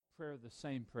prayer the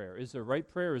same prayer? Is there right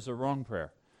prayer or is there wrong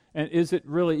prayer? And is it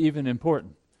really even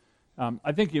important?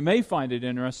 I think you may find it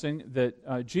interesting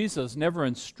that Jesus never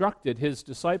instructed his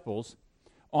disciples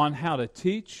on how to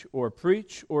teach or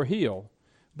preach or heal,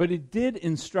 but he did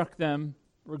instruct them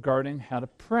regarding how to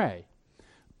pray.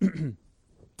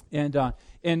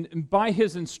 And by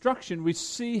his instruction, we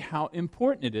see how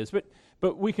important it is.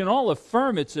 But we can all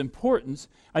affirm its importance.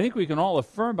 I think we can all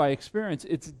affirm by experience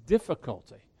its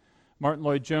difficulty. Martin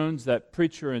Lloyd-Jones, that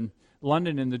preacher in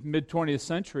London in the mid-20th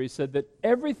century, said that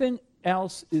everything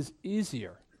else is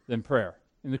easier than prayer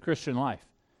in the Christian life.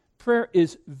 Prayer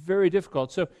is very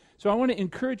difficult. So I want to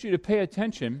encourage you to pay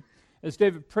attention as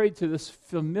David prayed to this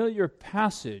familiar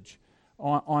passage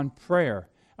on prayer.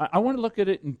 I want to look at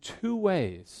it in two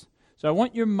ways. So I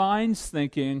want your minds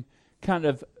thinking kind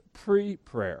of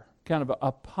pre-prayer, kind of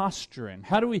a posturing.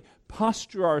 How do we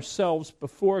posture ourselves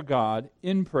before God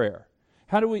in prayer?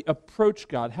 How do we approach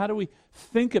God? How do we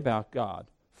think about God?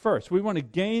 First, we want to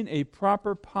gain a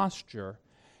proper posture,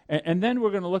 and then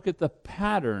we're going to look at the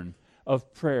pattern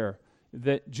of prayer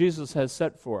that Jesus has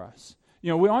set for us. You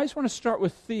know, we always want to start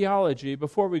with theology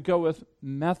before we go with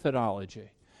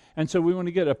methodology. And so we want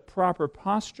to get a proper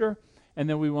posture, and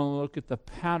then we want to look at the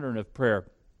pattern of prayer.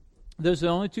 Those are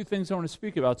the only two things I want to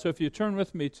speak about. So if you turn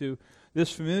with me to this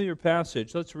familiar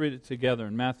passage, let's read it together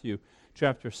in Matthew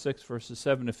chapter 6, verses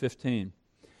 7 to 15.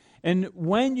 And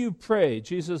when you pray,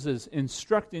 Jesus is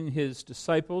instructing his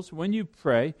disciples, when you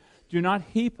pray, do not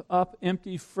heap up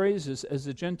empty phrases as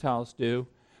the Gentiles do,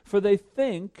 for they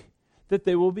think that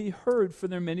they will be heard for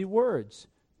their many words.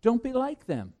 Don't be like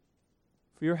them,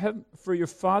 for your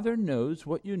Father knows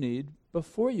what you need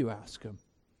before you ask him.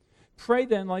 Pray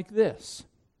then like this: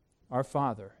 Our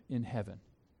Father in heaven,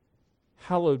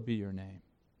 hallowed be your name.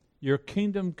 Your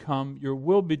kingdom come, your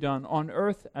will be done on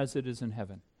earth as it is in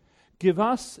heaven. Give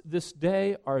us this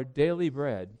day our daily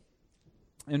bread,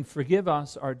 and forgive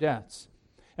us our debts,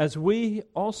 as we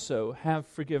also have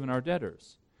forgiven our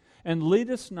debtors. And lead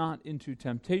us not into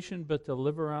temptation, but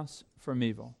deliver us from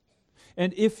evil.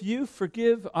 And if you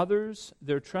forgive others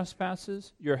their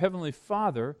trespasses, your heavenly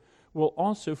Father will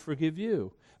also forgive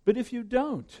you. But if you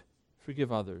don't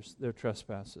forgive others their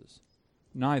trespasses,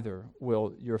 neither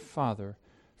will your Father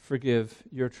forgive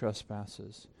your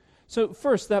trespasses. So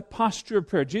first, that posture of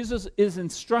prayer. Jesus is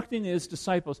instructing his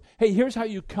disciples, hey, here's how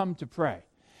you come to pray.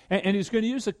 And he's going to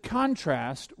use a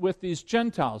contrast with these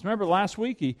Gentiles. Remember last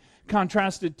week he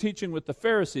contrasted teaching with the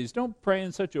Pharisees. Don't pray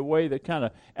in such a way that kind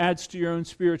of adds to your own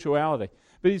spirituality.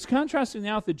 But he's contrasting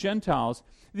now with the Gentiles.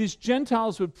 These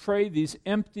Gentiles would pray these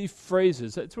empty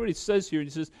phrases. That's what he says here. He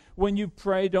says, when you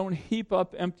pray, don't heap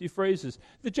up empty phrases.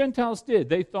 The Gentiles did.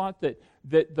 They thought that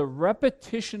the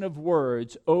repetition of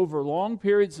words over long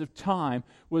periods of time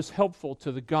was helpful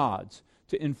to the gods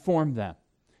to inform them.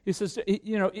 He says,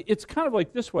 you know, it's kind of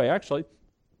like this way, actually.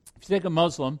 If you take a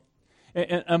Muslim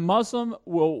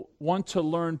will want to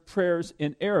learn prayers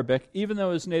in Arabic, even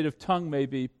though his native tongue may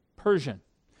be Persian,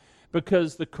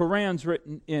 because the Quran's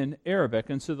written in Arabic,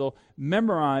 and so they'll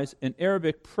memorize an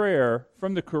Arabic prayer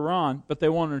from the Quran, but they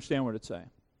won't understand what it's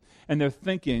saying. And they're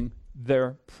thinking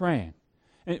they're praying.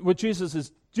 And what Jesus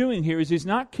is doing here is he's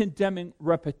not condemning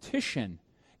repetition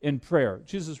in prayer.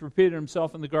 Jesus repeated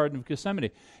himself in the Garden of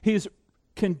Gethsemane. He's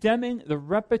condemning the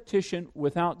repetition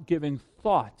without giving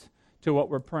thought to what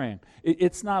we're praying.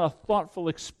 It's not a thoughtful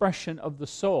expression of the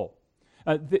soul.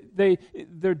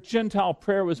 Their Gentile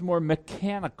prayer was more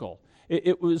mechanical.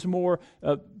 It was more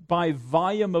by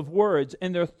volume of words.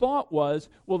 And their thought was,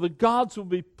 well, the gods will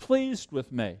be pleased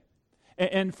with me.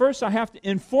 And first I have to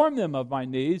inform them of my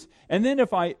needs. And then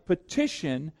if I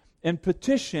petition and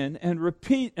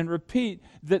repeat,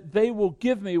 that they will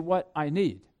give me what I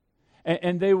need.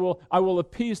 And I will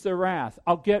appease their wrath.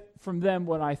 I'll get from them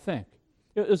what I think.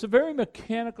 It's a very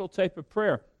mechanical type of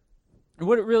prayer. And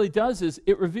what it really does is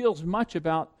it reveals much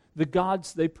about the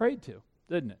gods they prayed to,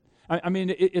 doesn't it? I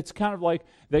mean, it's kind of like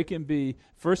they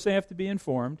have to be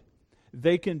informed.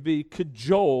 They can be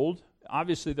cajoled.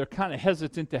 Obviously, they're kind of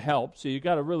hesitant to help, so you've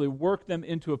got to really work them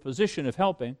into a position of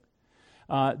helping.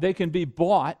 They can be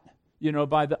bought,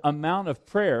 by the amount of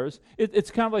prayers. It's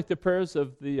kind of like the prayers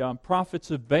of the prophets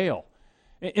of Baal.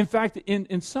 In fact,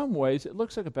 in some ways, it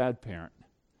looks like a bad parent.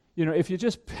 If you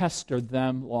just pester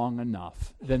them long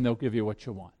enough, then they'll give you what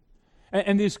you want.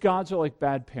 And these gods are like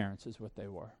bad parents, is what they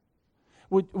were.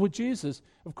 Well, Jesus,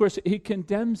 of course, he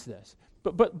condemns this.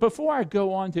 But before I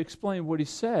go on to explain what he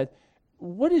said,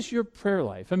 what is your prayer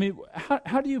life? I mean,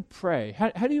 how do you pray?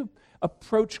 How do you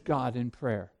approach God in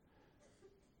prayer?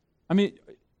 I mean,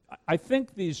 I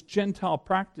think these Gentile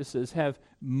practices have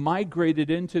migrated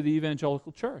into the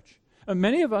evangelical church.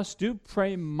 Many of us do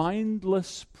pray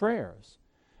mindless prayers.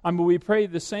 I mean, we pray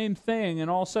the same thing, and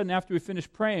all of a sudden, after we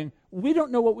finish praying, we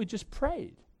don't know what we just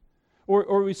prayed.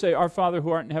 Or we say, Our Father who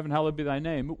art in heaven, hallowed be thy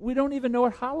name. We don't even know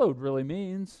what hallowed really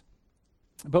means.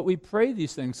 But we pray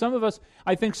these things. Some of us,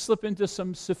 I think, slip into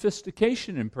some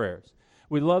sophistication in prayers.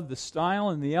 We love the style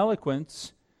and the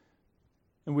eloquence,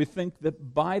 and we think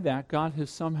that by that, God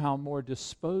is somehow more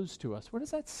disposed to us. What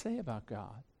does that say about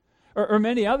God? Or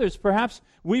many others, perhaps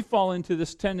we fall into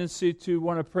this tendency to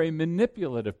want to pray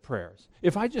manipulative prayers.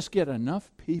 If I just get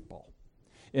enough people,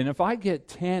 and if I get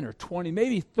 10 or 20,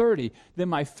 maybe 30, then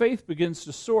my faith begins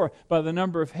to soar by the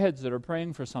number of heads that are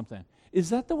praying for something. Is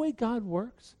that the way God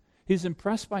works? He's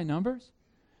impressed by numbers?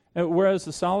 Whereas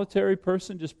the solitary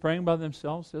person just praying by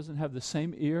themselves doesn't have the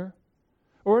same ear?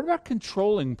 Or what about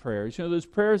controlling prayers? You know, those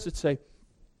prayers that say,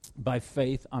 by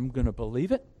faith, I'm going to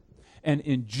believe it, and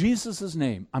in Jesus'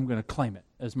 name, I'm going to claim it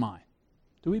as mine.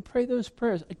 Do we pray those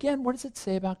prayers? Again, what does it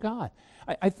say about God?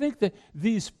 I think that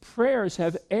these prayers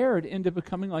have erred into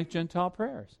becoming like Gentile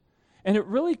prayers. And it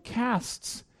really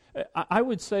casts, I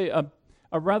would say,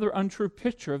 a rather untrue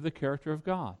picture of the character of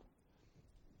God.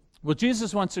 Well,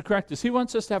 Jesus wants to correct us. He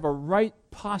wants us to have a right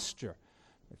posture.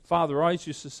 My father always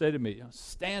used to say to me,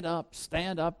 stand up,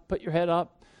 put your head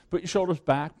up, put your shoulders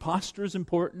back. Posture is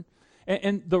important.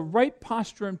 And the right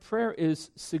posture in prayer is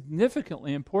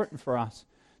significantly important for us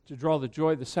to draw the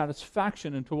joy, the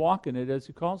satisfaction, and to walk in it as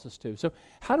he calls us to. So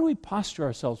how do we posture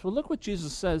ourselves? Well, look what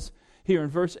Jesus says here in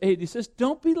verse 8. He says,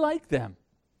 don't be like them,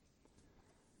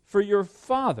 for your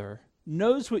Father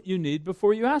knows what you need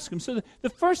before you ask him. So the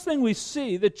first thing we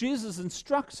see that Jesus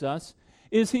instructs us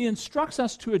is he instructs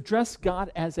us to address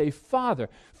God as a father.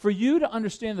 For you to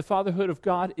understand the fatherhood of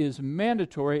God is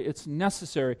mandatory, it's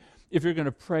necessary if you're going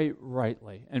to pray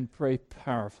rightly and pray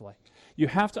powerfully. You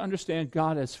have to understand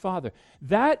God as Father.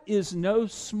 That is no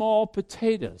small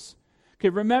potatoes. Okay,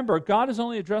 remember, God has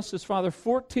only addressed his Father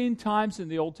 14 times in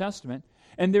the Old Testament,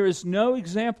 and there is no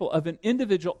example of an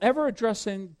individual ever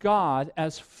addressing God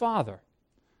as Father.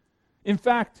 In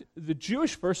fact, the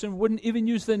Jewish person wouldn't even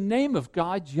use the name of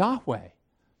God, Yahweh.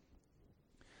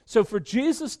 So for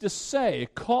Jesus to say,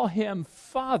 call him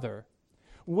Father,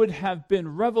 would have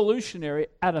been revolutionary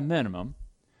at a minimum,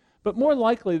 but more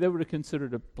likely they would have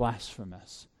considered it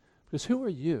blasphemous. Because who are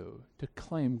you to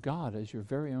claim God as your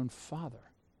very own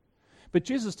Father? But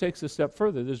Jesus takes a step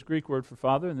further. There's a Greek word for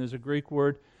father, and there's a Greek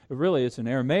word, really it's an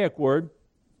Aramaic word,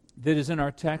 that is in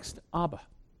our text, Abba.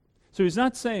 So he's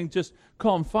not saying just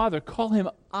call him Father, call him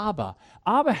Abba.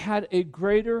 Abba had a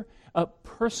greater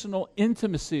personal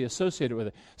intimacy associated with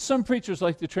it. Some preachers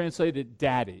like to translate it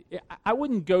Daddy. I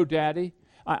wouldn't go Daddy.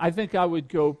 I think I would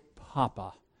go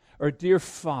Papa or Dear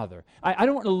Father. I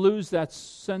don't want to lose that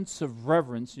sense of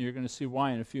reverence, and you're going to see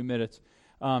why in a few minutes.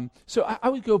 So I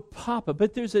would go Papa,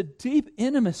 but there's a deep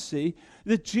intimacy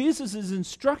that Jesus is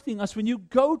instructing us. When you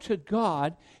go to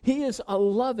God, he is a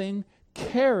loving,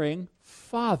 caring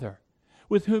Father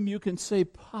with whom you can say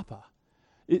Papa.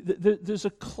 There's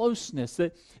a closeness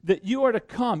that you are to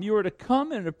come. You are to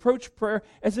come and approach prayer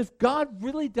as if God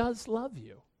really does love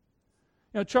you.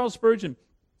 You know, Charles Spurgeon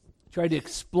tried to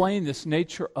explain this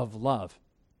nature of love.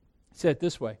 He said it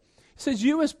this way. He says,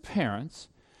 you as parents,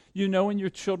 you know when your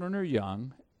children are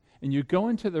young, and you go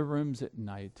into their rooms at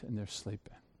night and they're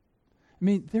sleeping. I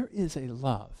mean, there is a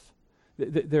love.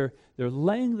 They're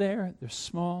laying there, they're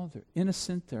small, they're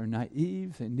innocent, they're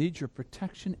naive, they need your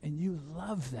protection, and you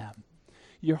love them.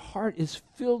 Your heart is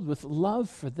filled with love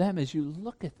for them as you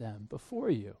look at them before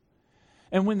you.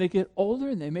 And when they get older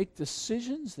and they make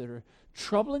decisions that are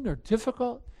troubling or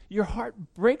difficult, your heart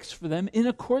breaks for them in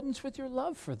accordance with your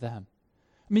love for them.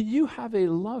 I mean, you have a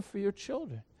love for your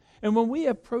children. And when we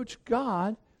approach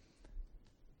God,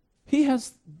 he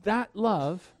has that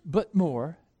love, but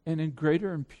more, and in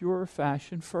greater and purer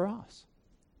fashion for us.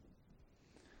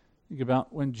 Think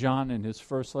about when John in his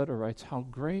first letter writes, how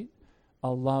great a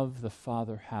love the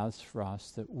Father has for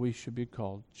us that we should be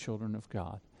called children of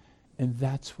God. And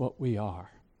that's what we are.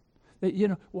 You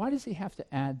know, why does he have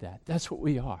to add that? That's what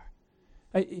we are.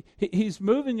 He's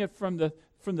moving it from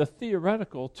the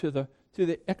theoretical to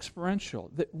the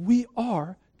experiential, that we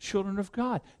are children of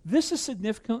God. This is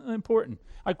significantly important.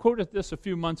 I quoted this a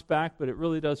few months back, but it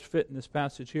really does fit in this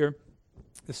passage here.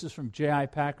 This is from J.I.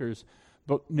 Packer's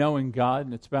book, Knowing God,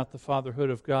 and it's about the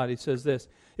fatherhood of God. He says this,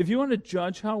 if you want to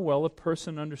judge how well a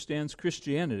person understands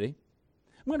Christianity,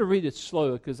 I'm going to read it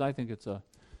slowly because I think it's a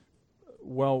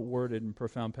well-worded and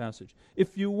profound passage.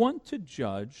 If you want to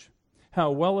judge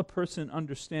how well a person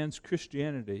understands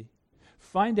Christianity,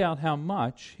 find out how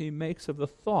much he makes of the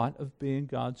thought of being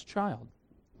God's child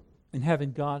and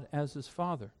having God as his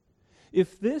Father.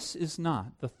 If this is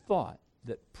not the thought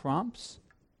that prompts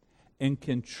and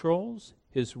controls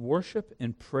his worship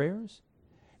and prayers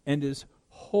and his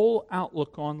whole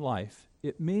outlook on life,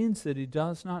 it means that he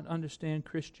does not understand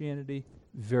Christianity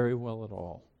very well at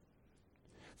all.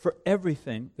 For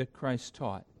everything that Christ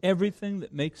taught, everything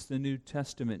that makes the New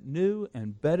Testament new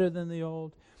and better than the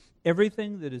Old,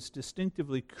 everything that is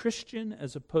distinctively Christian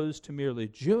as opposed to merely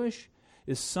Jewish,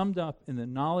 is summed up in the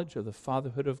knowledge of the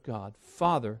fatherhood of God.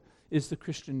 Father is the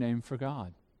Christian name for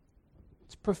God.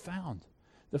 It's profound.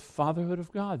 The fatherhood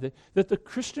of God. That the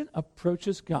Christian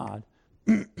approaches God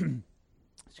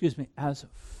as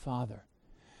Father.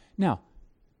 Now,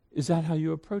 is that how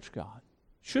you approach God?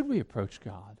 Should we approach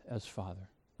God as Father?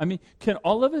 I mean, can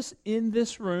all of us in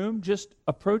this room just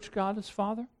approach God as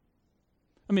Father?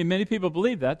 I mean, many people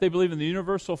believe that. They believe in the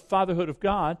universal fatherhood of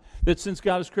God, that since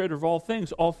God is creator of all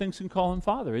things can call him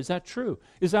Father. Is that true?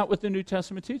 Is that what the New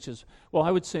Testament teaches? Well,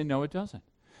 I would say no, it doesn't.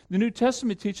 The New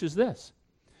Testament teaches this,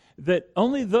 that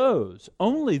only those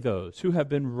who have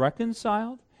been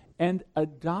reconciled and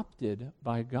adopted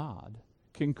by God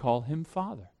can call him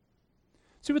Father.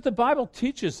 See, what the Bible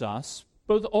teaches us,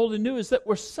 both Old and New, is that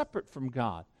we're separate from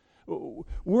God.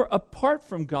 We're apart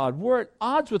from God. We're at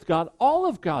odds with God. All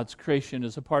of God's creation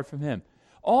is apart from him.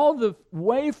 All the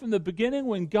way from the beginning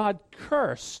when God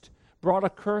brought a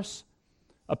curse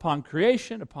upon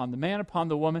creation, upon the man, upon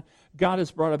the woman, God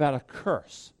has brought about a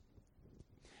curse.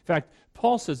 In fact,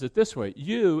 Paul says it this way,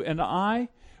 you and I,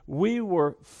 we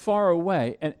were far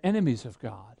away and enemies of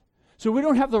God. So we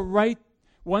don't have the right,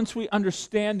 once we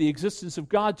understand the existence of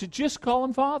God, to just call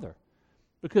him Father,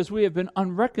 because we have been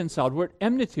unreconciled. We're at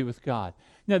enmity with God.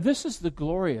 Now, this is the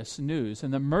glorious news,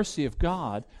 and the mercy of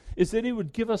God is that he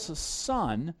would give us a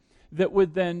son that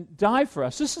would then die for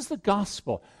us. This is the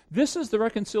gospel. This is the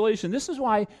reconciliation. This is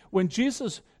why when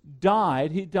Jesus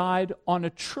died, he died on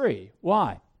a tree.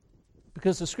 Why?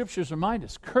 Because the scriptures remind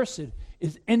us, cursed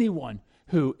is anyone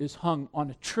who is hung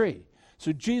on a tree.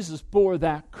 So Jesus bore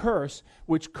that curse,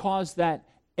 which caused that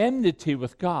enmity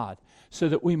with God, so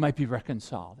that we might be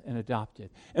reconciled and adopted.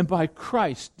 And by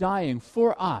Christ dying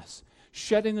for us,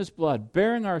 shedding his blood,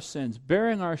 bearing our sins,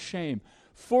 bearing our shame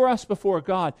for us before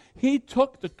God, he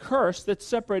took the curse that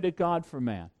separated God from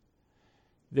man.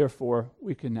 Therefore,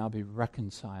 we can now be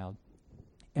reconciled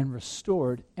and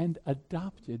restored and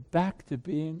adopted back to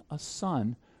being a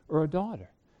son or a daughter.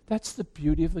 That's the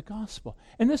beauty of the gospel.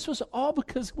 And this was all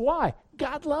because, why?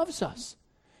 God loves us.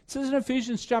 It says in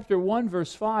Ephesians chapter 1,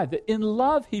 verse 5, that in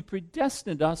love he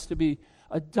predestined us to be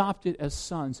adopted as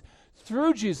sons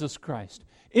through Jesus Christ,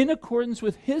 in accordance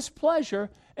with his pleasure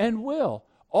and will,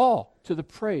 all to the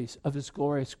praise of his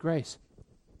glorious grace.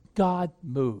 God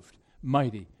moved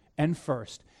mighty and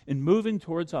first in moving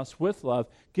towards us with love,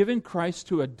 giving Christ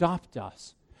to adopt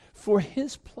us for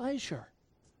his pleasure,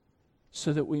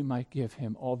 so that we might give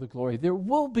him all the glory. There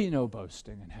will be no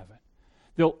boasting in heaven.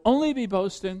 There'll only be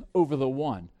boasting over the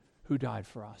one who died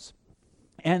for us,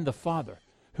 and the Father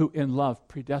who in love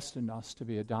predestined us to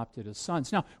be adopted as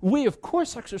sons. Now, we of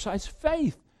course exercise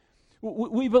faith.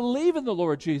 We believe in the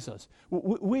Lord Jesus.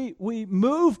 We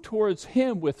move towards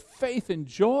him with faith and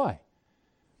joy.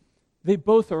 They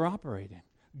both are operating.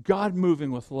 God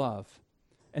moving with love,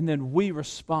 and then we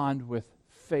respond with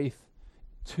faith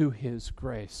to his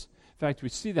grace. In fact, we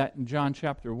see that in John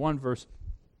chapter 1, verse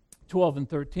 12 and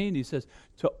 13. He says,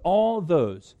 to all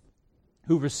those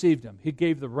who received him, he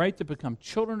gave the right to become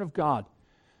children of God.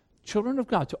 Children of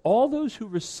God. To all those who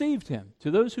received him,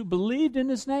 to those who believed in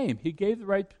his name, he gave the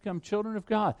right to become children of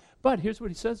God. But here's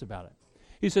what he says about it.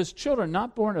 He says, children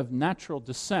not born of natural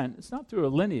descent, it's not through a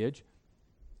lineage,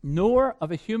 nor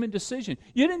of a human decision.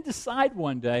 You didn't decide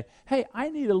one day, hey, I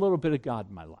need a little bit of God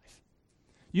in my life.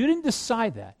 You didn't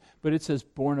decide that, but it says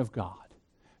born of God.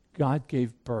 God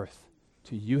gave birth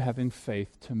to you having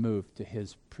faith to move to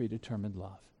his predetermined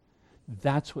love.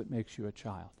 That's what makes you a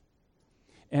child.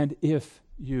 And if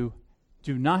you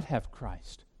do not have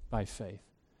Christ by faith,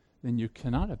 then you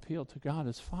cannot appeal to God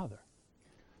as Father.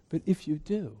 But if you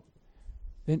do,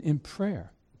 then in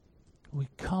prayer, we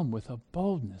come with a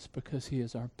boldness because he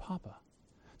is our Papa.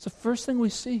 It's the first thing we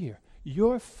see here.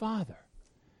 Your Father.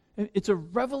 And it's a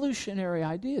revolutionary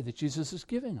idea that Jesus is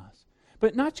giving us.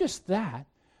 But not just that.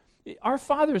 Our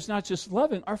Father is not just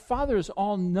loving. Our Father is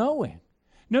all-knowing.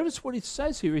 Notice what he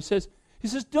says here. He says,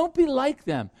 don't be like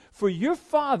them, for your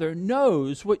Father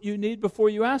knows what you need before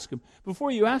you ask him.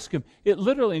 Before you ask him, it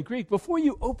literally in Greek, before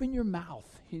you open your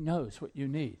mouth, he knows what you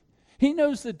need. He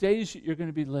knows the days that you're going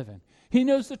to be living. He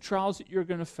knows the trials that you're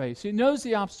going to face. He knows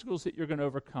the obstacles that you're going to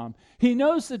overcome. He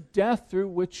knows the death through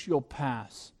which you'll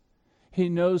pass. He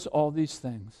knows all these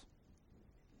things.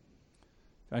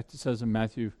 In fact, it says in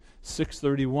Matthew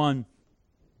 6:31,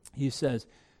 he says,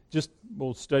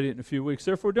 we'll study it in a few weeks.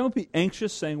 Therefore, don't be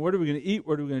anxious, saying, what are we going to eat?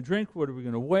 What are we going to drink? What are we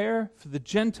going to wear? For the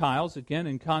Gentiles, again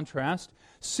in contrast,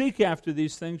 seek after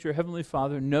these things. Your heavenly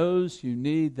Father knows you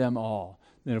need them all.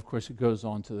 Then, of course, it goes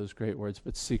on to those great words,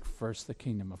 but seek first the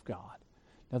kingdom of God.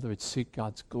 In other words, seek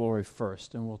God's glory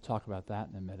first, and we'll talk about that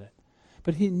in a minute.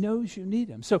 But he knows you need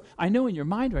him. So I know in your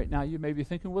mind right now you may be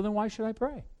thinking, well, then why should I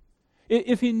pray?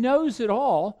 If he knows it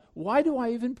all, why do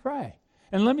I even pray?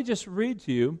 And let me just read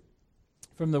to you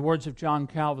from the words of John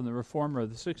Calvin, the reformer of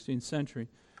the 16th century,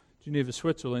 Geneva,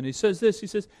 Switzerland. He says this, he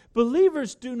says,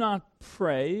 believers do not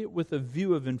pray with a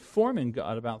view of informing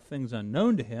God about things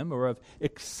unknown to him, or of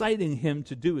exciting him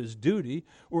to do his duty,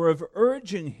 or of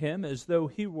urging him as though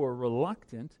he were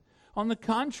reluctant. On the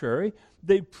contrary,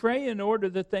 they pray in order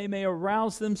that they may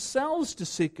arouse themselves to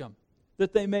seek him,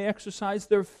 that they may exercise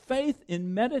their faith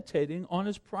in meditating on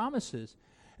his promises,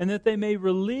 and that they may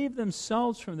relieve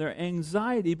themselves from their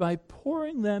anxiety by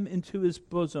pouring them into his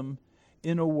bosom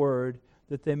in a word,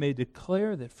 that they may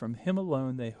declare that from him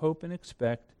alone they hope and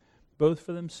expect, both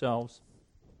for themselves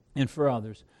and for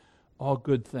others, all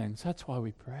good things. That's why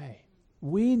we pray.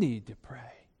 We need to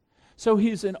pray. So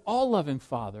he's an all-loving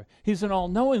Father. He's an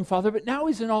all-knowing Father, but now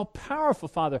he's an all-powerful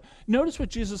Father. Notice what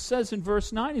Jesus says in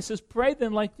verse 9. He says, pray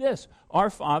then like this, our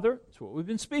Father, that's what we've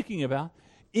been speaking about,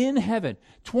 in heaven.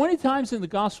 20 times in the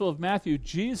Gospel of Matthew,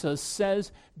 Jesus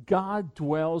says God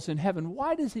dwells in heaven.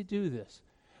 Why does he do this?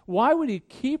 Why would he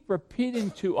keep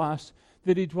repeating to us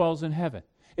that he dwells in heaven?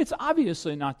 It's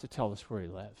obviously not to tell us where he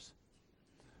lives.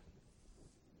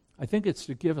 I think it's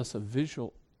to give us a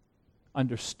visual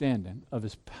understanding of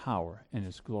his power and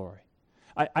his glory.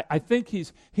 I think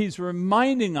he's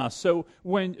reminding us. So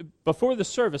when, before the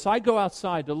service, I go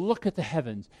outside to look at the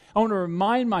heavens, I want to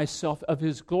remind myself of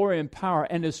his glory and power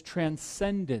and his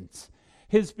transcendence,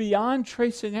 his beyond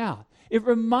tracing out. It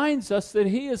reminds us that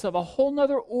he is of a whole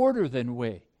nother order than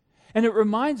we. And it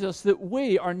reminds us that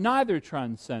we are neither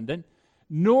transcendent,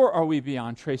 nor are we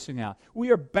beyond tracing out.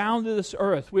 We are bound to this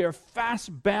earth. We are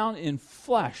fast bound in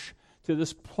flesh to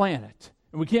this planet,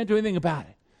 and we can't do anything about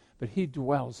it. But he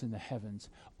dwells in the heavens.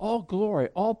 All glory,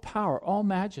 all power, all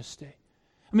majesty.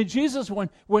 I mean, Jesus,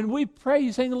 when we pray,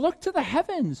 he's saying, look to the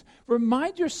heavens.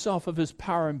 Remind yourself of his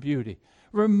power and beauty.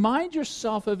 Remind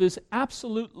yourself of his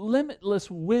absolute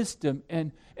limitless wisdom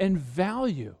and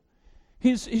value.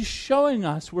 He's showing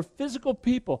us we're physical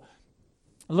people.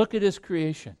 Look at his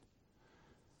creation.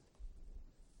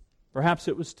 Perhaps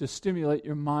it was to stimulate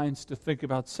your minds to think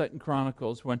about 2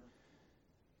 Chronicles when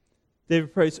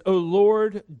David prays, O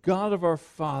Lord, God of our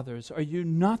fathers, are you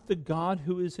not the God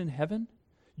who is in heaven?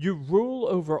 You rule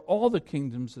over all the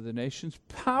kingdoms of the nations.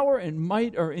 Power and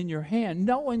might are in your hand.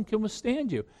 No one can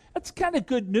withstand you. That's kind of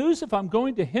good news if I'm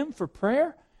going to him for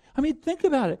prayer. I mean, think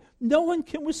about it. No one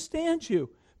can withstand you.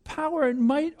 Power and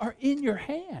might are in your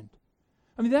hand.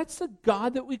 I mean, that's the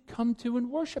God that we come to and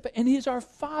worship. And he's our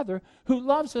Father who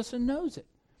loves us and knows it,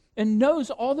 and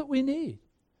knows all that we need.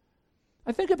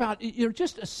 I think about,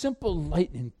 just a simple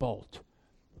lightning bolt.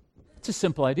 It's a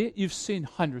simple idea. You've seen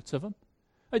hundreds of them.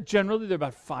 Generally, they're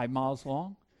about 5 miles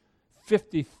long,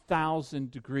 50,000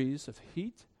 degrees of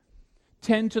heat,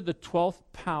 10 to the 12th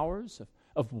powers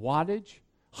of wattage,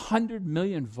 100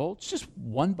 million volts, just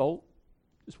one bolt.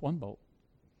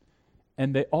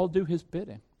 And they all do his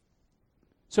bidding.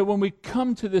 So when we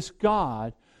come to this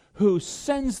God who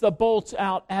sends the bolts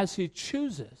out as he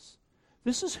chooses,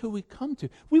 this is who we come to.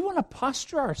 We want to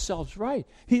posture ourselves right.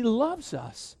 He loves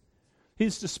us.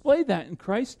 He's displayed that in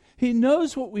Christ. He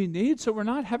knows what we need, so we're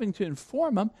not having to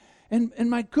inform him. And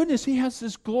my goodness, he has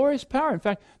this glorious power. In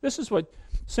fact, this is what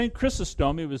St.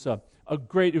 Chrysostom, he was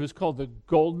it was called the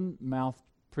golden-mouthed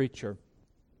preacher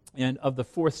and of the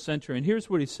 4th century. And here's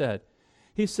what he said.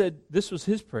 He said, this was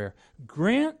his prayer,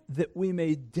 grant that we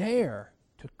may dare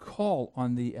to call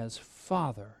on thee as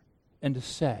Father and to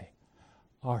say,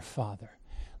 our Father.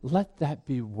 Let that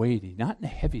be weighty, not in a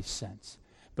heavy sense,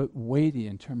 but weighty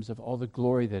in terms of all the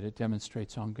glory that it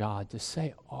demonstrates on God, to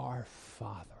say, our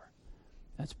Father.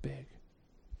 That's big.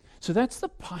 So that's the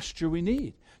posture we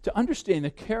need, to understand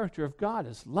the character of God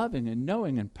as loving and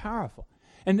knowing and powerful.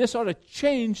 And this ought to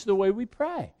change the way we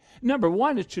pray. Number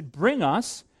one, it should bring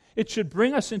us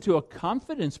into a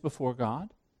confidence before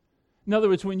God. In other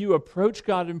words, when you approach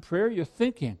God in prayer, you're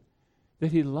thinking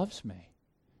that he loves me.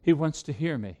 He wants to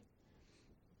hear me.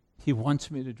 He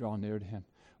wants me to draw near to him.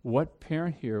 What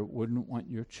parent here wouldn't want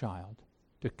your child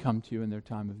to come to you in their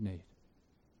time of need?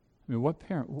 I mean, what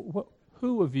parent,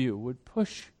 who of you would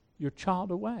push your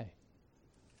child away?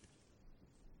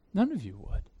 None of you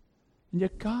would. And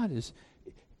yet God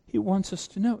He wants us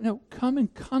to know. No, come in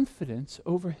confidence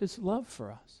over his love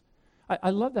for us.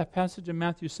 I love that passage in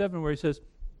Matthew 7 where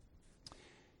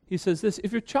he says this,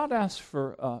 if your child asks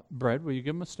for bread, will you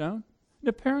give him a stone?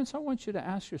 Now, parents, I want you to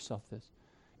ask yourself this.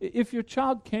 If your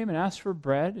child came and asked for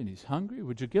bread and he's hungry,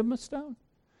 would you give him a stone?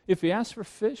 If he asked for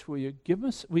fish, will you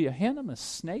hand him a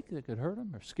snake that could hurt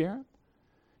him or scare him?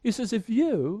 He says, if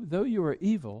you, though you are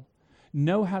evil,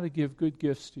 know how to give good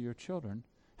gifts to your children,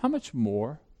 how much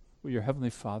more will your heavenly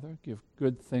Father give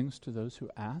good things to those who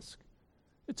ask?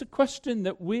 It's a question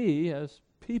that we as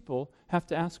people have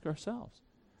to ask ourselves.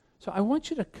 So I want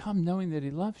you to come knowing that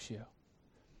he loves you.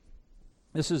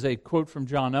 This is a quote from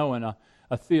John Owen,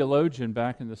 a theologian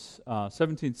back in the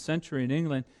 17th century in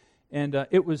England. And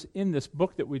it was in this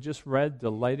book that we just read,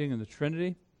 Delighting in the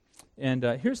Trinity. And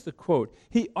here's the quote.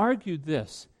 He argued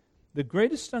this, the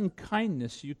greatest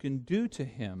unkindness you can do to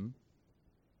him,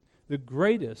 the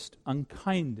greatest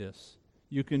unkindness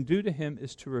you can do to him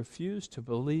is to refuse to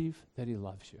believe that he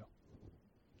loves you.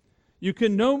 You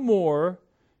can no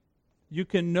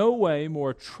way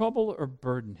more trouble or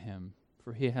burden him,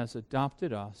 for he has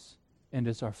adopted us and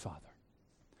is our Father.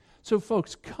 So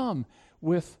folks, come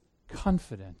with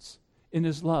confidence in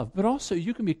his love, but also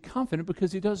you can be confident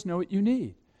because he does know what you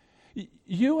need.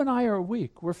 You and I are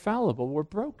weak, we're fallible, we're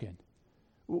broken.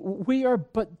 We are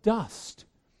but dust.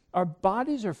 Our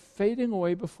bodies are fading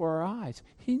away before our eyes.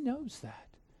 He knows that.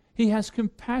 He has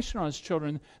compassion on his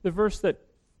children. The verse that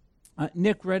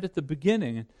Nick read at the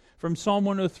beginning from Psalm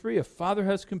 103, a father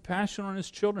has compassion on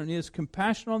his children. He has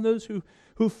compassion on those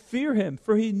who fear him,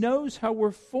 for he knows how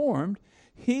we're formed.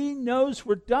 He knows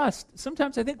we're dust.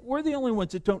 Sometimes I think we're the only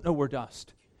ones that don't know we're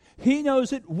dust. He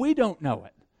knows it. We don't know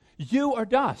it. You are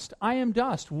dust. I am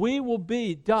dust. We will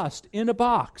be dust in a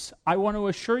box. I want to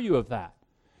assure you of that.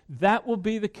 That will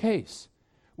be the case.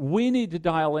 We need to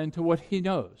dial into what he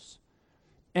knows.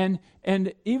 And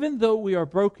even though we are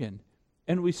broken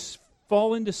and we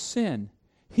fall into sin,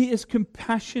 he is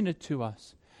compassionate to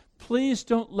us. Please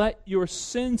don't let your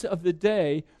sins of the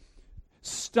day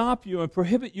stop you and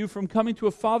prohibit you from coming to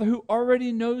a Father who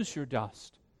already knows your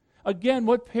dust. Again,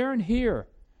 what parent here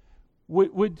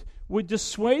would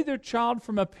dissuade their child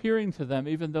from appearing to them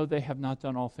even though they have not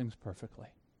done all things perfectly?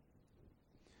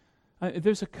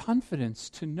 There's a confidence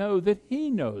to know that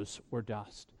he knows we're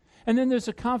dust. And then there's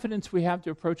a confidence we have to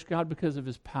approach God because of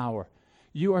his power.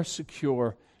 You are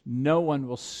secure. No one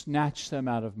will snatch them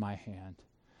out of my hand.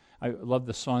 I love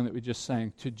the song that we just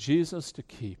sang, To Jesus to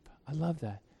Keep. I love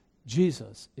that.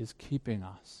 Jesus is keeping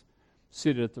us,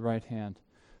 seated at the right hand,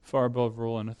 far above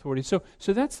rule and authority. So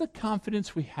that's the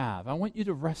confidence we have. I want you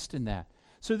to rest in that.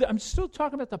 So I'm still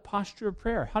talking about the posture of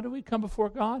prayer. How do we come before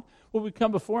God? Well, we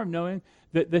come before him knowing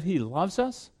that he loves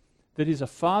us, that he's a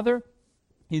Father.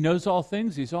 He knows all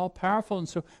things. He's all powerful. And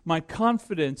so my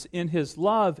confidence in his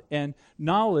love and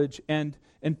knowledge and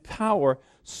power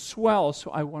swells,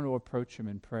 so I want to approach him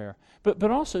in prayer.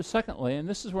 But also, secondly, and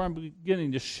this is where I'm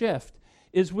beginning to shift,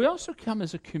 is we also come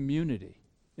as a community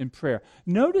in prayer.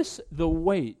 Notice the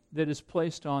weight that is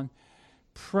placed on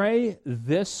pray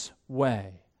this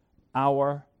way,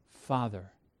 our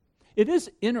Father. It is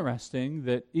interesting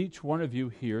that each one of you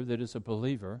here that is a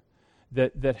believer,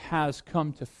 that has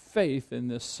come to faith in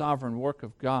this sovereign work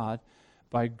of God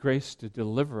by grace to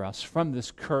deliver us from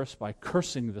this curse by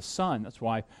cursing the Son. That's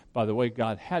why, by the way,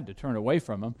 God had to turn away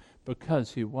from him,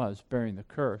 because he was bearing the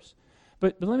curse.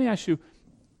 But let me ask you,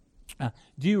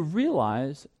 do you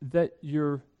realize that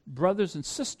your brothers and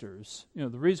sisters, the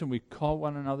reason we call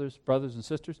one another's brothers and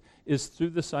sisters is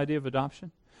through this idea of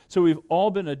adoption? So we've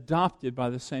all been adopted by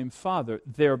the same Father,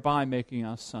 thereby making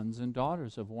us sons and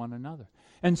daughters of one another.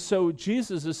 And so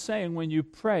Jesus is saying, when you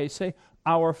pray, say,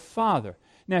 our Father.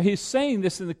 Now, he's saying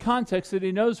this in the context that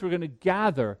he knows we're going to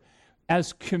gather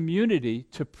as community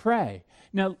to pray.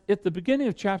 Now, at the beginning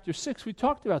of chapter 6, we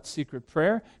talked about secret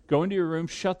prayer. Go into your room,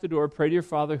 shut the door, pray to your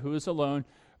Father who is alone.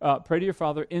 Pray to your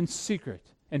Father in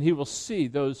secret, and he will see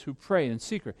those who pray in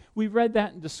secret. We read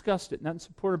that and discussed it, and that's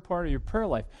an important part of your prayer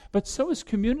life. But so is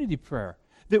community prayer,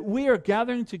 that we are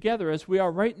gathering together as we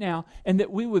are right now, and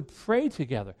that we would pray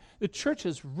together. The church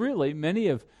has really, many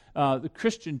of the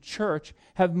Christian church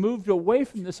have moved away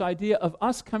from this idea of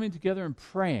us coming together and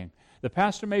praying. The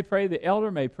pastor may pray, the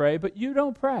elder may pray, but you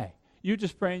don't pray. You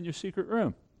just pray in your secret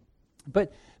room.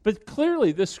 But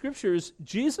clearly, the Scriptures,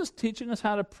 Jesus teaching us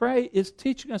how to pray is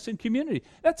teaching us in community.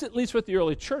 That's at least what the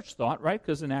early church thought, right?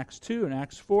 Because in Acts 2 and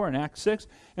Acts 4 and Acts 6,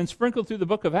 and sprinkled through the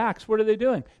book of Acts, what are they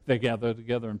doing? They gather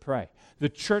together and pray. The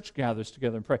church gathers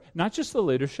together and pray. Not just the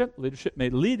leadership. Leadership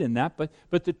may lead in that,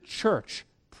 but the church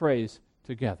prays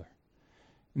together.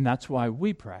 And that's why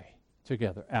we pray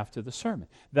together after the sermon.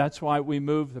 That's why we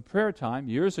moved the prayer time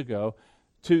years ago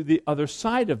to the other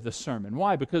side of the sermon.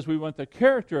 Why? Because we want the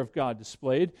character of God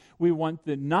displayed, we want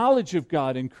the knowledge of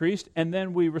God increased, and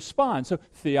then we respond. So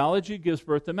theology gives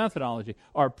birth to methodology.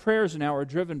 Our prayers now are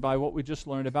driven by what we just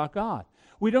learned about God.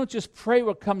 We don't just pray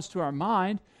what comes to our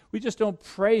mind. We just don't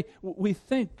pray. We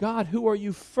think, God, who are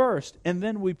you first? And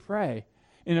then we pray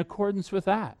in accordance with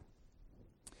that.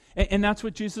 And that's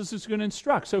what Jesus is going to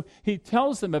instruct. So he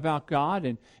tells them about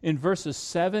God in verses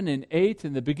 7 and 8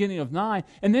 and the beginning of 9,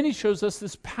 and then he shows us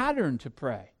this pattern to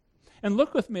pray. And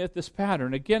look with me at this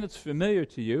pattern. Again, it's familiar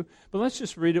to you, but let's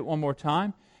just read it one more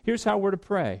time. Here's how we're to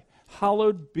pray.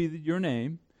 Hallowed be your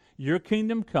name, your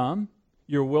kingdom come,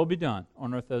 your will be done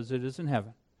on earth as it is in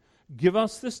heaven. Give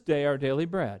us this day our daily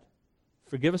bread.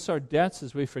 Forgive us our debts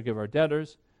as we forgive our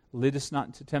debtors. Lead us not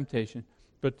into temptation,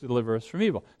 but deliver us from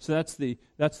evil. So that's the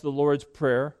Lord's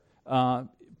Prayer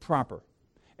proper.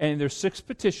 And there's 6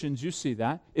 petitions, you see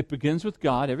that. It begins with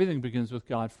God. Everything begins with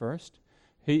God first.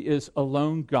 He is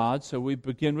alone God, so we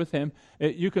begin with him.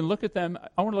 You can look at them,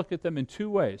 I want to look at them in 2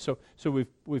 ways. So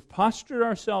we've postured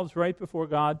ourselves right before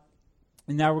God,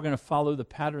 and now we're going to follow the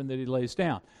pattern that he lays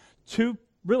down. 2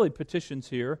 really petitions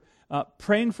here,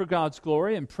 praying for God's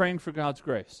glory and praying for God's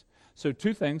grace. So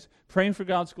 2 things, praying for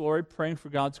God's glory, praying for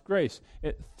God's grace.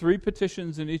 3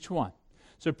 petitions in each one.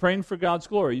 So praying for God's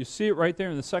glory. You see it right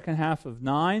there in the second half of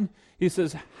 9. He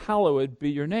says, hallowed be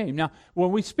your name. Now,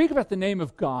 when we speak about the name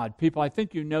of God, people, I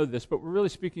think you know this, but we're really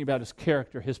speaking about his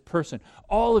character, his person,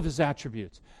 all of his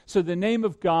attributes. So the name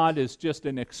of God is just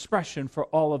an expression for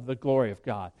all of the glory of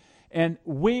God. And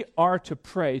we are to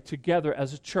pray together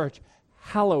as a church,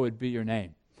 hallowed be your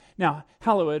name. Now,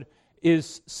 hallowed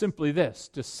is simply this,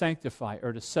 to sanctify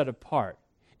or to set apart.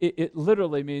 It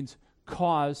literally means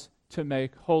cause to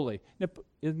make holy. Now,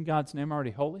 isn't God's name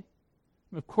already holy?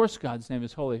 Of course God's name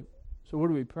is holy. So what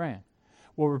are we praying?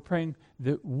 Well, we're praying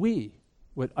that we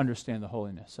would understand the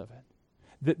holiness of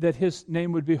it. That his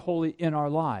name would be holy in our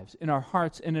lives, in our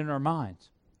hearts, and in our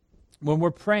minds. When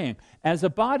we're praying as a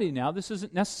body now, this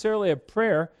isn't necessarily a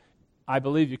prayer. I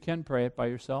believe you can pray it by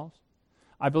yourselves.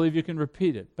 I believe you can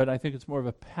repeat it, but I think it's more of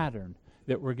a pattern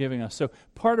that we're giving us. So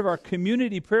part of our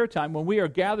community prayer time, when we are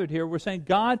gathered here, we're saying,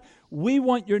 God, we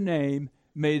want your name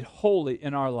made holy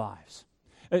in our lives.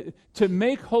 To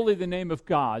make holy the name of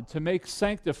God, to make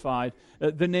sanctified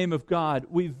the name of God,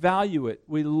 we value it,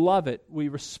 we love it, we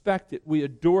respect it, we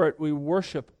adore it, we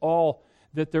worship all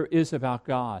that there is about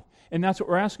God. And that's what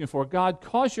we're asking for. God,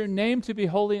 cause your name to be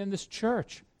holy in this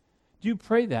church. Do you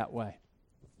pray that way?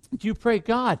 Do you pray,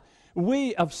 God,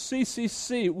 we of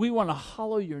CCC, we want to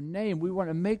hallow your name. We want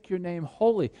to make your name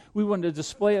holy. We want to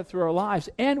display it through our lives.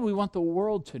 And we want the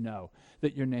world to know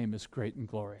that your name is great and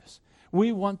glorious.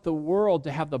 We want the world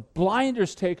to have the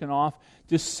blinders taken off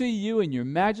to see you in your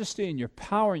majesty and your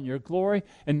power and your glory,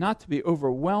 and not to be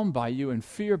overwhelmed by you in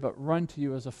fear, but run to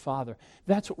you as a father.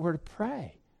 That's what we're to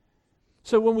pray.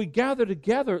 So when we gather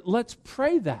together, let's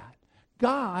pray that.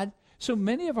 God, so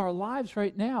many of our lives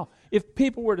right now, if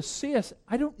people were to see us,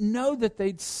 I don't know that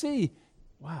they'd see,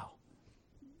 wow,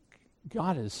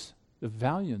 God is, the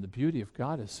value and the beauty of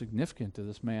God is significant to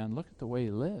this man. Look at the way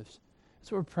he lives.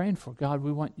 That's what we're praying for. God,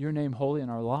 we want your name holy in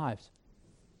our lives,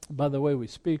 by the way we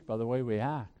speak, by the way we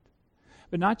act.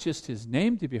 But not just his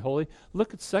name to be holy.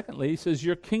 Look at secondly, he says,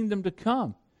 your kingdom to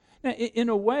come. Now, in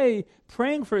a way,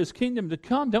 praying for his kingdom to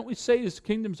come, don't we say his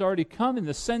kingdom's already come in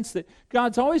the sense that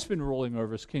God's always been ruling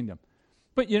over his kingdom?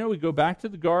 But, we go back to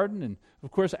the garden, and,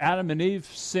 of course, Adam and Eve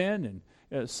sin,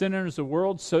 and sin enters the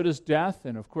world, so does death,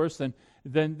 and, of course, then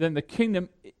the kingdom,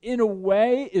 in a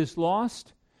way, is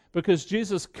lost, because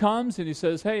Jesus comes, and he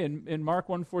says, hey, in Mark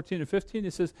 1:14 and 15, he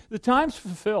says, the time's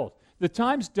fulfilled, the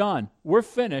time's done, we're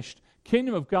finished,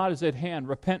 kingdom of God is at hand,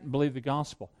 repent and believe the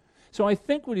gospel. So I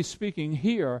think what he's speaking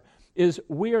here is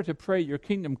we are to pray your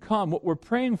kingdom come. What we're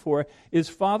praying for is,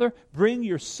 Father, bring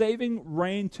your saving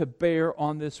reign to bear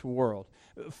on this world.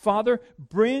 Father,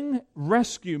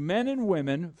 rescue men and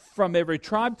women from every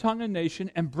tribe, tongue, and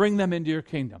nation, and bring them into your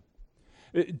kingdom.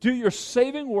 Do your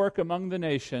saving work among the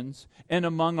nations and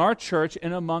among our church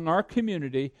and among our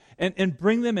community, and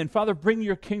bring them in. Father, bring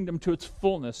your kingdom to its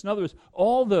fullness. In other words,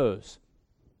 all those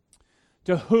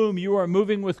to whom you are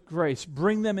moving with grace,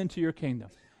 bring them into your kingdom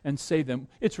and save them.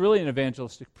 It's really an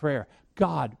evangelistic prayer.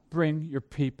 God, bring your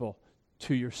people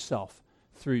to yourself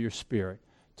through your Spirit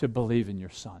to believe in your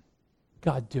Son.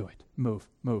 God, do it.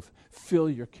 Move. Fill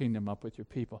your kingdom up with your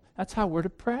people. That's how we're to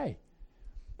pray.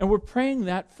 And we're praying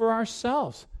that for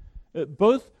ourselves.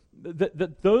 Both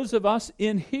those of us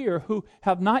in here who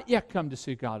have not yet come to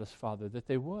see God as Father, that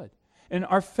they would. in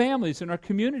our families, in our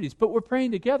communities, but we're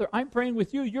praying together. I'm praying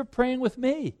with you. You're praying with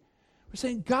me. We're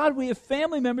saying, God, we have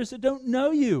family members that don't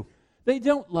know you. They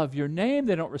don't love your name.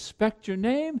 They don't respect your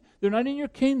name. They're not in your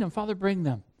kingdom. Father, bring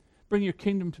them. Bring your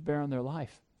kingdom to bear on their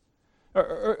life.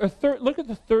 Look at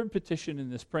the third petition in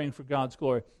this, praying for God's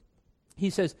glory. He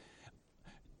says,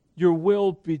 your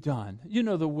will be done. You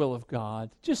know the will of God.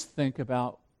 Just think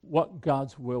about what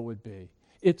God's will would be.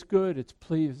 It's good, it's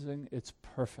pleasing, it's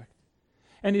perfect.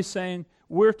 And he's saying,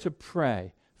 we're to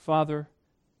pray, Father,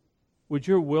 would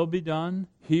your will be done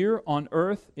here on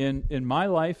earth, in my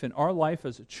life, in our life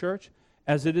as a church,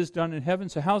 as it is done in heaven?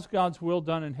 So how's God's will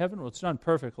done in heaven? Well, it's done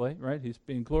perfectly, right? He's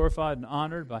being glorified and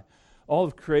honored by all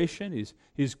of creation.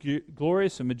 He's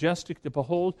glorious and majestic to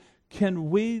behold. Can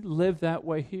we live that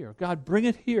way here? God, bring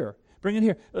it here. Bring it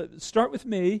here. Start with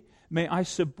me. May I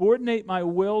subordinate my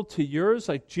will to yours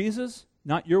like Jesus?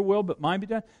 Not your will, but mine be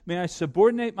done. May I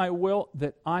subordinate my will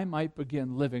that I might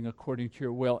begin living according to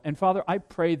your will. And Father, I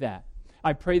pray that.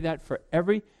 I pray that for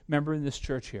every member in this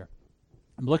church here.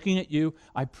 I'm looking at you.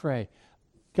 I pray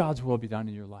God's will be done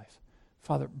in your life.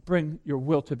 Father, bring your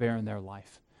will to bear in their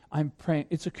life. I'm praying.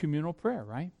 It's a communal prayer,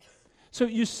 right? So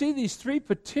you see these three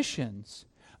petitions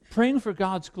praying for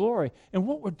God's glory. And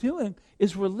what we're doing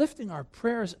is we're lifting our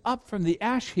prayers up from the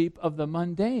ash heap of the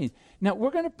mundane. Now, we're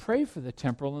going to pray for the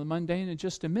temporal and the mundane in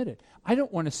just a minute. I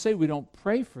don't want to say we don't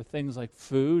pray for things like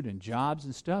food and jobs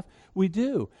and stuff. We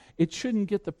do. It shouldn't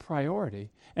get the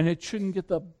priority, and it shouldn't get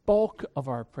the bulk of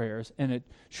our prayers, and it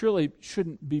surely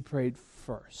shouldn't be prayed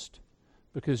first,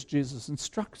 because Jesus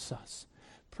instructs us.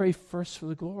 Pray first for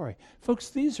the glory. Folks,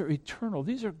 these are eternal.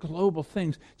 These are global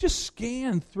things. Just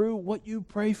scan through what you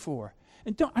pray for.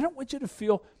 And I don't want you to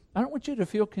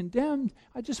feel condemned.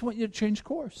 I just want you to change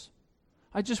course.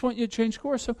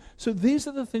 So these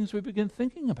are the things we begin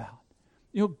thinking about.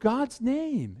 You know, God's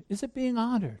name, is it being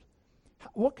honored?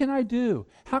 What can I do?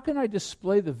 How can I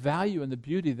display the value and the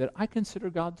beauty that I consider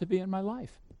God to be in my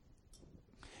life?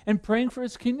 And praying for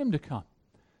his kingdom to come.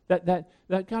 That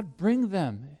God bring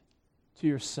them to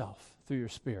yourself through your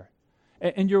Spirit.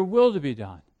 And your will to be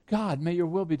done. God, may your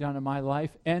will be done in my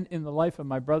life and in the life of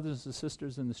my brothers and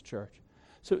sisters in this church.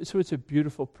 So it's a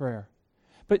beautiful prayer.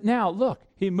 But now, look,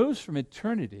 he moves from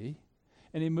eternity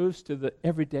and he moves to the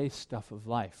everyday stuff of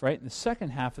life, right? In the second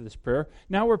half of this prayer,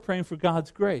 now we're praying for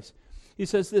God's grace. He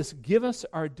says this, give us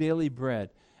our daily bread.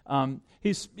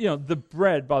 The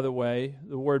bread, by the way,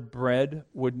 the word bread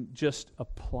wouldn't just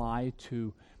apply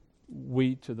to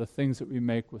wheat, to the things that we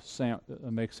make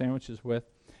make sandwiches with.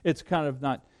 It's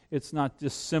not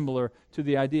dissimilar to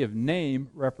the idea of name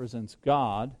represents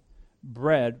God.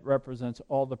 Bread represents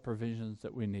all the provisions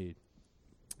that we need.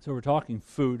 So we're talking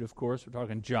food, of course. We're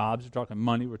talking jobs. We're talking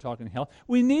money. We're talking health.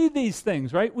 We need these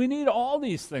things, right? We need all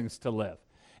these things to live.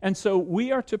 And so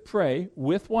we are to pray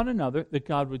with one another that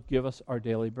God would give us our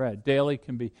daily bread. Daily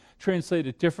can be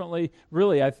translated differently.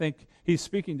 Really, I think he's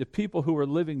speaking to people who are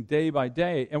living day by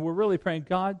day, and we're really praying,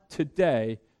 God,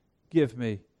 today, give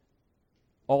me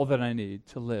all that I need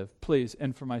to live, please.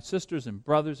 And for my sisters and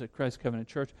brothers at Christ Covenant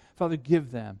Church, Father,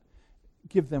 give them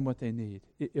what they need.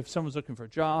 If someone's looking for a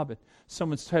job, and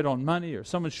someone's tight on money, or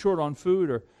someone's short on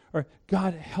food, or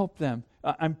God, help them.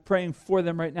 I'm praying for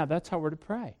them right now. That's how we're to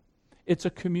pray. It's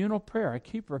a communal prayer. I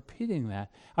keep repeating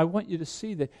that. I want you to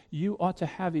see that you ought to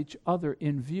have each other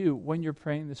in view when you're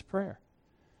praying this prayer.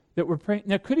 That we're praying.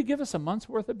 Now, could he give us a month's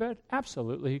worth of bread?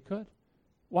 Absolutely, he could.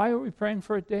 Why are we praying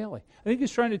for it daily? I think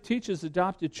he's trying to teach his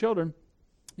adopted children,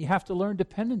 you have to learn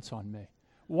dependence on me.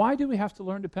 Why do we have to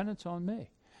learn dependence on me?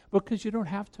 Because you don't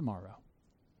have tomorrow.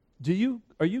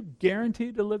 Are you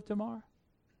guaranteed to live tomorrow?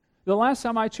 The last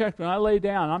time I checked, when I lay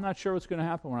down, I'm not sure what's going to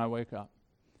happen when I wake up.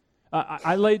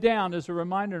 I lay down as a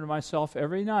reminder to myself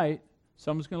every night,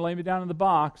 someone's going to lay me down in the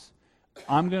box,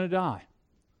 I'm going to die.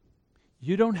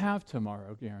 You don't have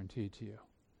tomorrow guaranteed to you.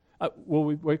 Will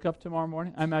we wake up tomorrow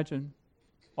morning? I imagine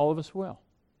all of us will.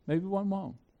 Maybe one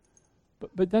won't.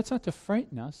 But that's not to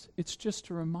frighten us. It's just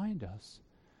to remind us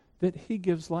that he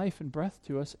gives life and breath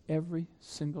to us every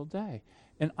single day.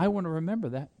 And I want to remember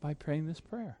that by praying this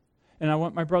prayer. And I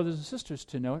want my brothers and sisters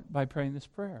to know it by praying this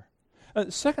prayer.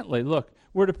 Secondly, look,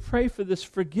 we're to pray for this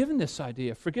forgiveness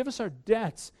idea. Forgive us our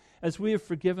debts as we have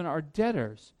forgiven our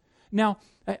debtors. Now,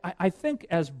 I think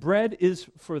as bread is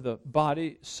for the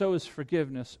body, so is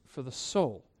forgiveness for the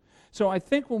soul. So I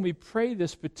think when we pray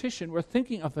this petition, we're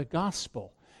thinking of the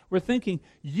gospel. We're thinking,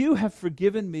 you have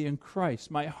forgiven me in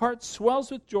Christ. My heart swells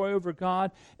with joy over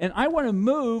God, and I want to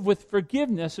move with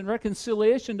forgiveness and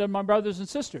reconciliation to my brothers and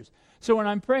sisters. So when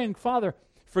I'm praying, Father,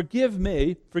 forgive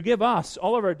me, forgive us,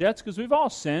 all of our debts, because we've all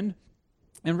sinned.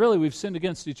 And really, we've sinned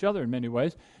against each other in many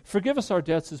ways. Forgive us our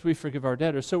debts as we forgive our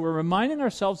debtors. So we're reminding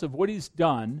ourselves of what he's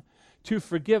done to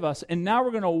forgive us, and now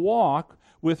we're going to walk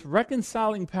with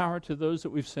reconciling power to those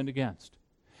that we've sinned against.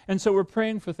 And so we're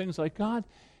praying for things like, God,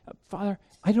 Father,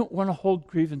 I don't want to hold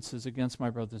grievances against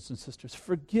my brothers and sisters.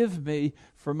 Forgive me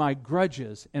for my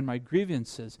grudges and my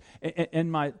grievances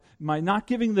and my not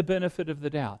giving the benefit of the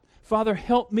doubt. Father,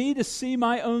 help me to see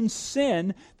my own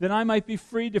sin that I might be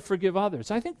free to forgive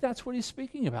others. I think that's what he's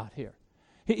speaking about here.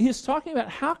 He's talking about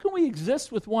how can we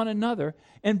exist with one another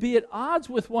and be at odds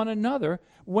with one another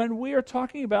when we are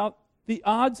talking about the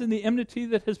odds and the enmity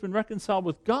that has been reconciled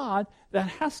with God that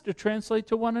has to translate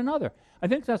to one another. I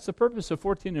think that's the purpose of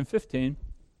 14 and 15.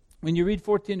 When you read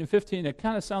 14 and 15, it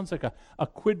kind of sounds like a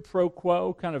quid pro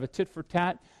quo, kind of a tit for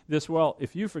tat.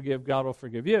 If you forgive, God will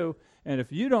forgive you. And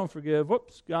if you don't forgive,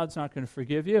 God's not going to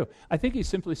forgive you. I think he's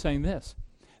simply saying this,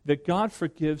 that God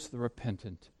forgives the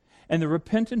repentant. And the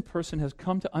repentant person has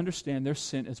come to understand their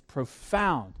sin is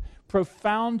profound,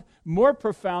 more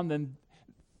profound than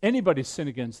anybody's sin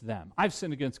against them. I've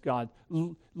sinned against God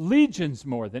legions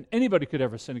more than anybody could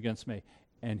ever sin against me.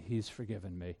 And he's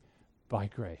forgiven me by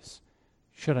grace.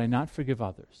 Should I not forgive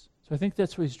others? So I think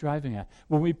that's what he's driving at.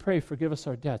 When we pray, forgive us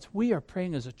our debts, we are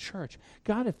praying as a church.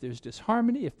 God, if there's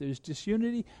disharmony, if there's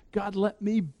disunity, God, let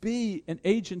me be an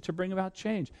agent to bring about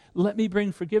change. Let me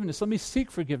bring forgiveness. Let me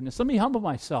seek forgiveness. Let me humble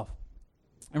myself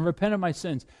and repent of my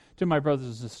sins to my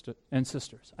brothers and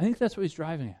sisters. I think that's what he's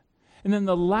driving at. And then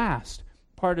the last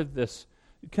part of this,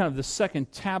 kind of the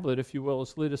second tablet, if you will,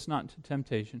 is lead us not into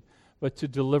temptation, but to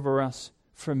deliver us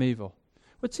from evil.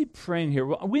 What's he praying here?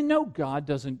 Well, we know God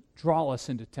doesn't draw us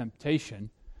into temptation.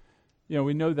 You know,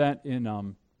 we know that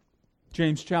in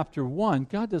James chapter 1.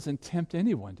 God doesn't tempt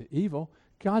anyone to evil.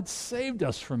 God saved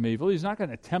us from evil. He's not going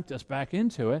to tempt us back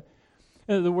into it.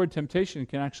 The word temptation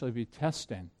can actually be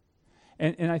testing.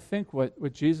 And I think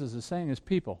what Jesus is saying is,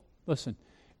 people, listen,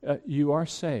 you are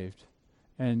saved,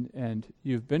 and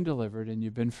you've been delivered, and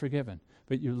you've been forgiven.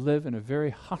 But you live in a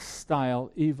very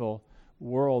hostile, evil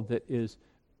world that is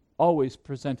always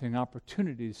presenting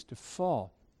opportunities to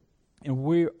fall. And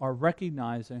we are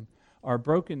recognizing our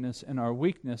brokenness and our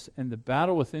weakness and the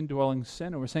battle with indwelling sin.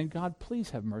 And we're saying, God,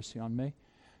 please have mercy on me.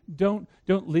 Don't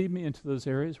lead me into those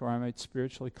areas where I might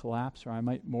spiritually collapse or I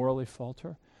might morally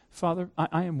falter. Father,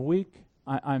 I am weak.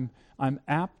 I'm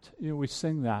apt, we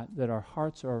sing that our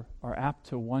hearts are apt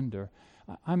to wander.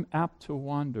 I'm apt to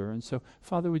wander. And so,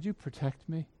 Father, would you protect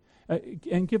me?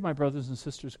 And give my brothers and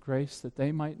sisters grace that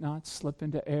they might not slip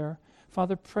into error.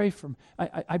 Father,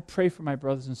 I pray for my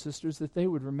brothers and sisters that they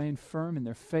would remain firm in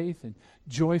their faith and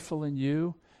joyful in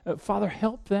you. Father,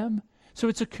 help them. So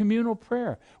it's a communal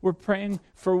prayer. We're praying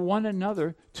for one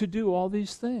another to do all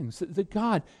these things. That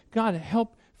God,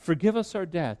 help forgive us our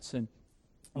debts and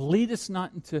lead us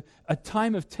not into a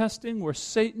time of testing where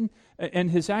Satan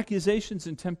and his accusations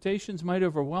and temptations might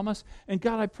overwhelm us. And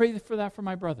God, I pray for that for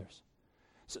my brothers.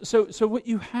 So what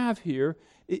you have here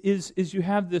is you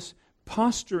have this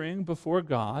posturing before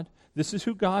God. This is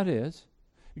who God is.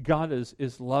 God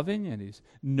is loving, and he's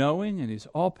knowing, and he's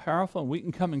all-powerful, and we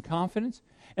can come in confidence.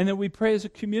 And then we pray as a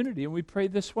community, and we pray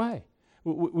this way.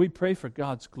 We pray for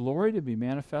God's glory to be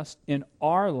manifest in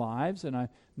our lives, and I'm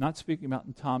not speaking about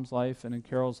in Tom's life and in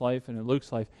Carol's life and in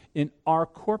Luke's life, in our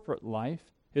corporate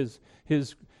life.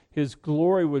 His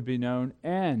glory would be known,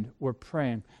 and we're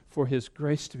praying for his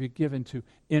grace to be given to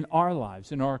in our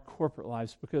lives, in our corporate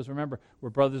lives, because remember, we're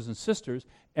brothers and sisters,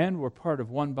 and we're part of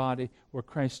one body where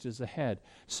Christ is the head.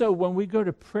 So when we go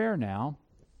to prayer now,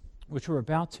 which we're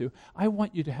about to, I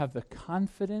want you to have the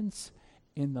confidence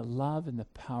in the love and the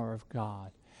power of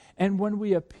God. And when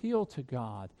we appeal to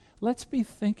God, let's be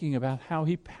thinking about how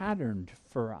he patterned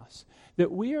for us,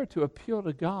 that we are to appeal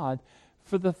to God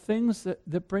for the things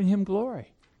that bring him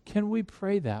glory. Can we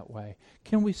pray that way?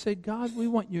 Can we say, God, we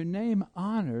want your name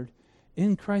honored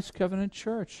in Christ's Covenant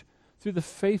Church through the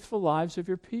faithful lives of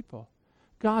your people?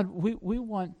 God, we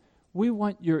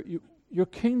want your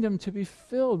kingdom to be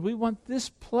filled. We want this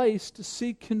place to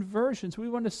see conversions. We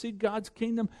want to see God's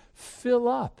kingdom fill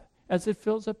up as it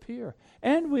fills up here.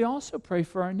 And we also pray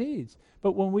for our needs.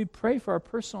 But when we pray for our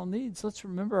personal needs, let's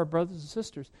remember our brothers and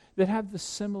sisters that have the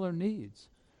similar needs.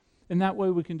 And that way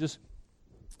we can just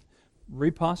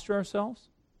reposture ourselves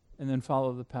and then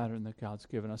follow the pattern that God's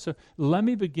given us. So let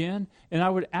me begin, and I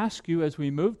would ask you as we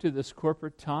move to this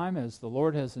corporate time, as the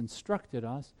Lord has instructed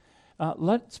us,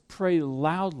 let's pray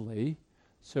loudly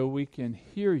so we can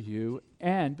hear you,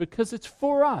 and because it's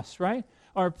for us, right?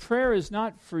 Our prayer is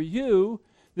not for you.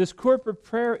 This corporate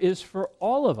prayer is for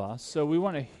all of us, so we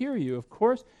want to hear you, of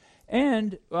course,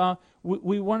 and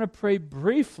we want to pray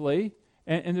briefly,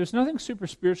 And there's nothing super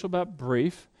spiritual about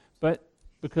brief, but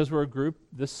because we're a group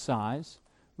this size,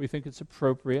 we think it's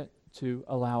appropriate to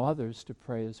allow others to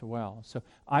pray as well. So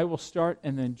I will start,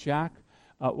 and then Jack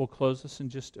will close us in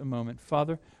just a moment.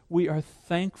 Father, we are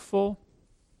thankful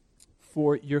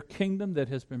for your kingdom that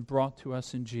has been brought to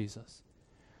us in Jesus,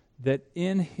 that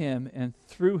in him and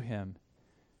through him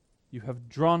you have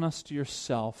drawn us to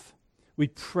yourself. We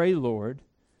pray, Lord,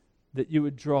 that you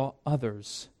would draw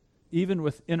others, even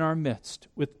within our midst,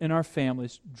 within our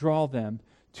families, draw them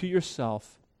to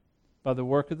yourself by the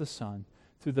work of the Son,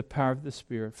 through the power of the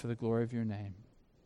Spirit, for the glory of your name.